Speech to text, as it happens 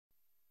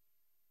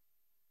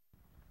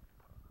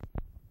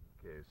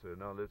so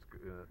now let's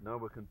now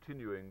we're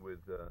continuing with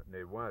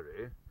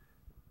Newari.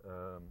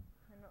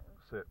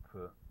 Except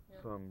for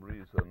some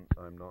reason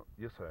I'm not.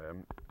 Yes, I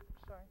am.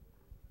 Sorry.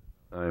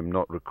 I'm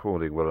not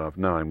recording well enough.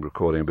 Now I'm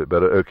recording a bit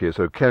better. Okay,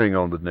 so carrying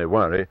on with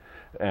Newari,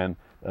 and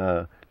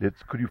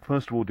could you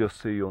first of all just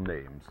say your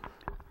names?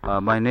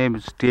 My name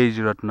is Tej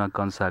Ratna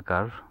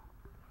Kansakar.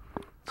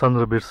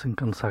 Chandrabir Singh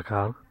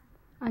Kansakar.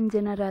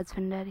 Anjana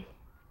Rajbhandari.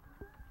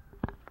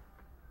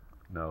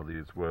 Now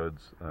these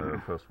words,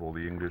 first of all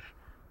the English,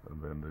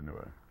 and then the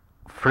Newari.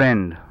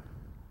 Friend,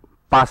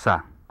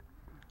 Pasa.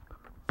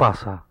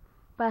 Pasa.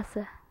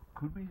 Pasa.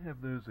 Could we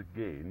have those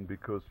again,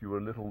 because you were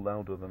a little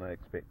louder than I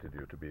expected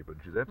you to be, but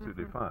she's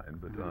absolutely fine,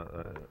 but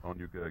on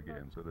you go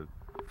again. So that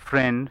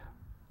Friend,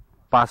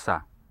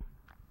 Pasa.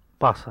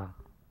 Pasa.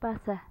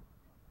 Pasa.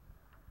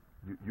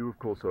 You of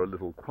course are a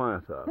little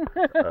quieter,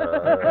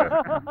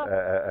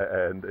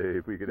 and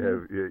if we could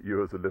have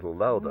yours a little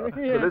louder.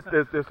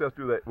 So let's just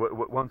do that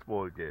once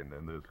more again,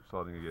 and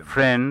starting again.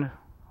 Friend,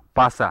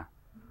 Pasa.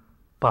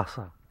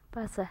 Pasa.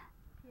 Pasa.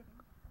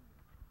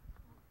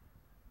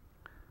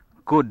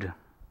 Good,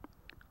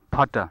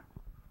 Pata.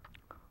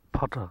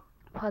 Pata.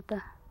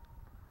 Pata.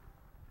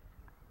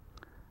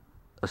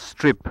 A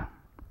strip,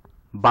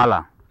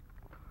 Bala.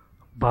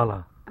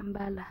 Bala.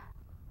 Bala.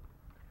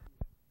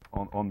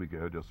 On we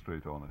go, just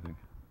straight on, I think.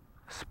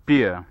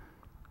 Spear,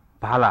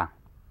 Bala.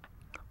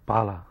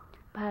 Bala.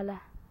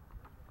 Bala.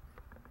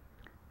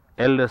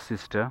 Elder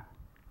sister,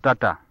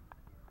 Tata.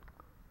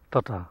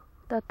 Tata.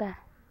 Tata.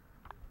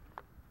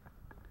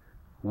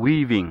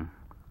 Weaving,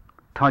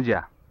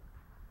 Thaja.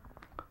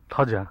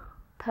 Thaja.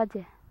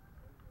 Thaja.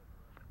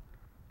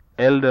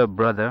 Elder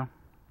brother,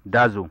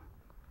 Dazu.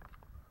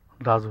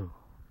 Dazu.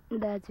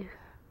 Daju.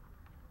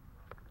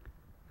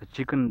 A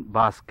chicken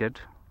basket,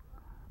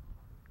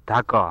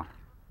 Dhaka.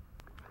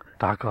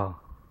 Dhaka.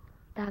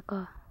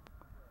 Dhaka.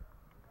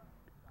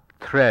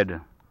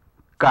 Thread,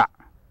 Ka.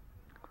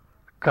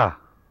 Ka.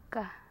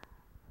 Ka.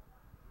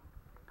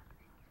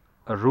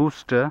 A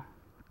rooster,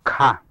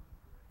 Kha.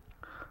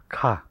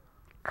 Kha.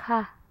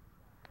 Kha.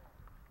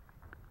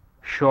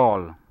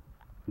 Shawl,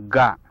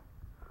 Ga.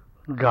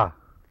 Ga.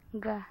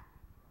 Ga.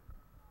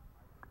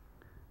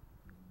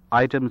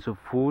 Items of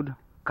food,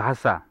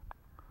 Ghasa.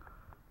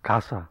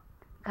 Khasa.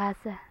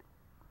 Ghasa.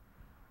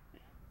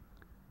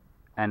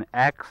 An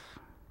axe,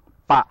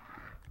 Pa.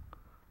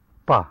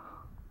 Pa.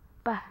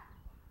 Pa.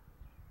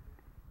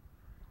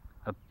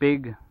 A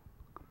pig,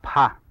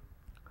 Pa.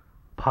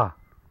 Pa.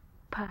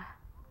 Pa.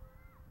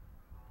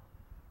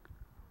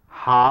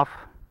 Half,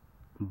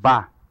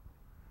 Ba.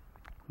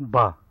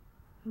 Ba.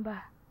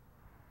 Ba.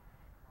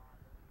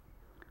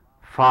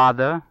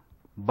 Father,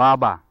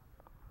 Baba.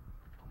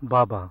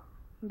 Baba.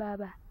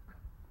 Baba.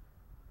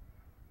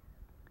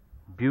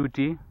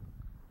 Beauty,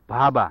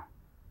 Baba.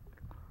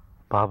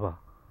 Baba.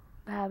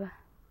 Baba.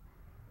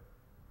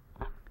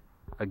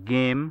 A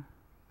game,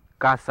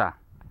 Kasa.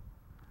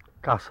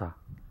 Kasa.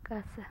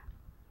 Kasa.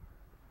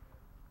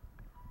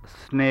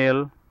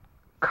 Snail,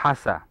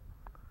 Khasa.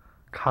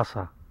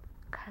 Khasa.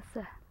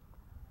 Khasa.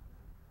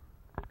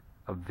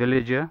 A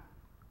villager,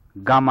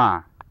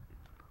 Gama.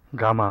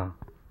 Gama.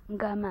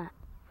 Gama.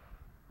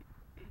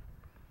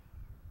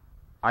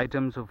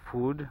 Items of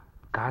food,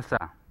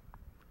 Ghasa.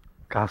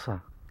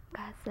 Kasa.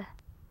 Kasa.